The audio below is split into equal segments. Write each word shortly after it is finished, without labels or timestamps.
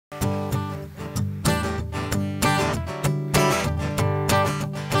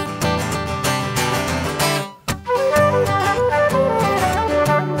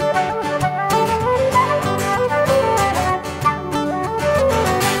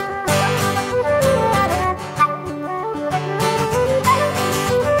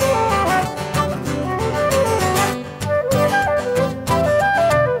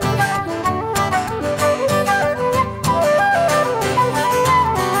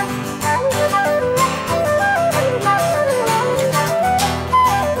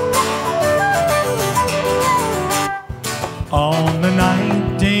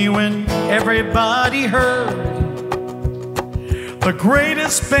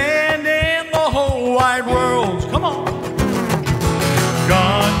greatest band in the whole wide world. Come on.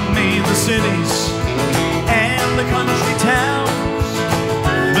 God made the cities and the country towns,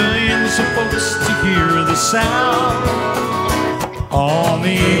 millions of folks to hear the sound. On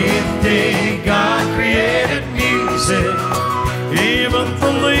the eighth day, God created music. Even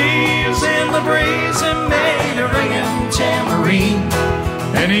the leaves in the breeze, He made a ringing tambourine.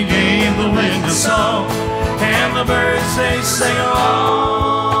 And He gave the wind a song, and the birds they sang along.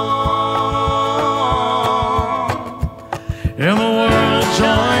 And the world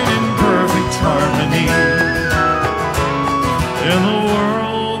joined in perfect harmony. And the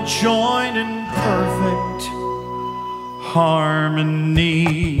world joined in perfect harmony.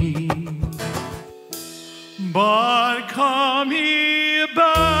 But come ye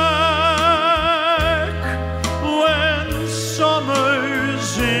back when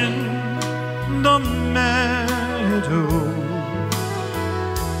summer's in the meadow,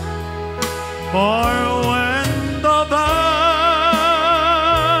 or when the valley's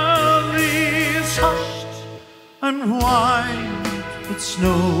hushed and white with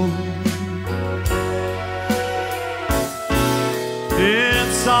snow.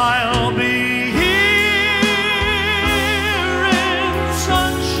 It's I'll be here in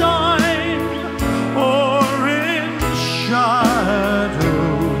sunshine or in shadow.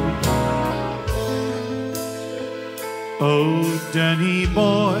 Oh, Danny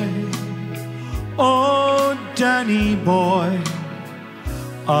boy, oh, Danny boy,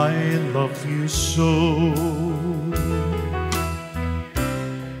 I love you so.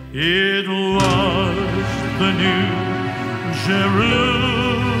 It was the New Jerusalem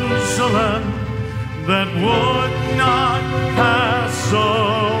that would not pass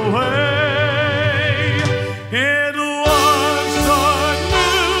away. It was the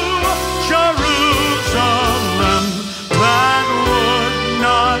New Jerusalem that would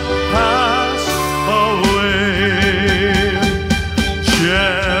not pass away.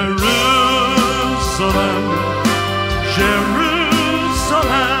 Jerusalem, Jerusalem,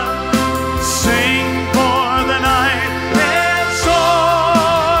 sing for the night is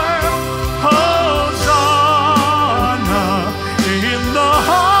o'er. Hosanna in the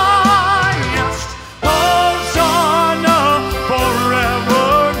highest, Hosanna forevermore.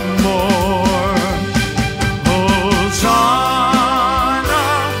 Hosanna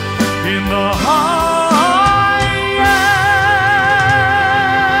in the highest,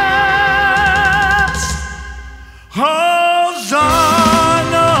 Hosanna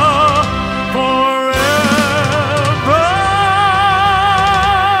forevermore.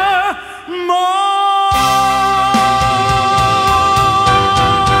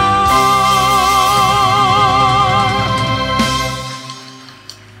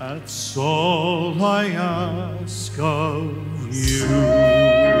 That's all I ask of you.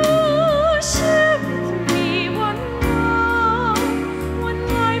 Share with me one love, one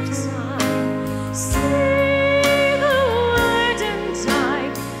lifetime. Say the word and I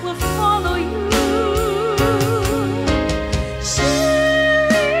will follow you. Share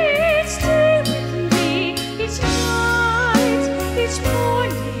each day with me, each night, each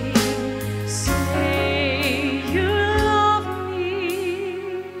morning. Say you love me.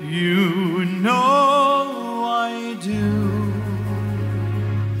 You know I do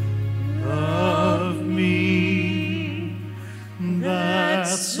love me.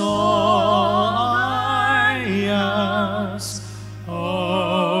 That's all I ask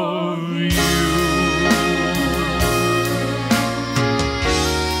of you.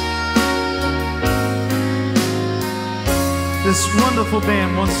 This wonderful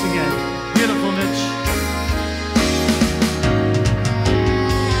band once again.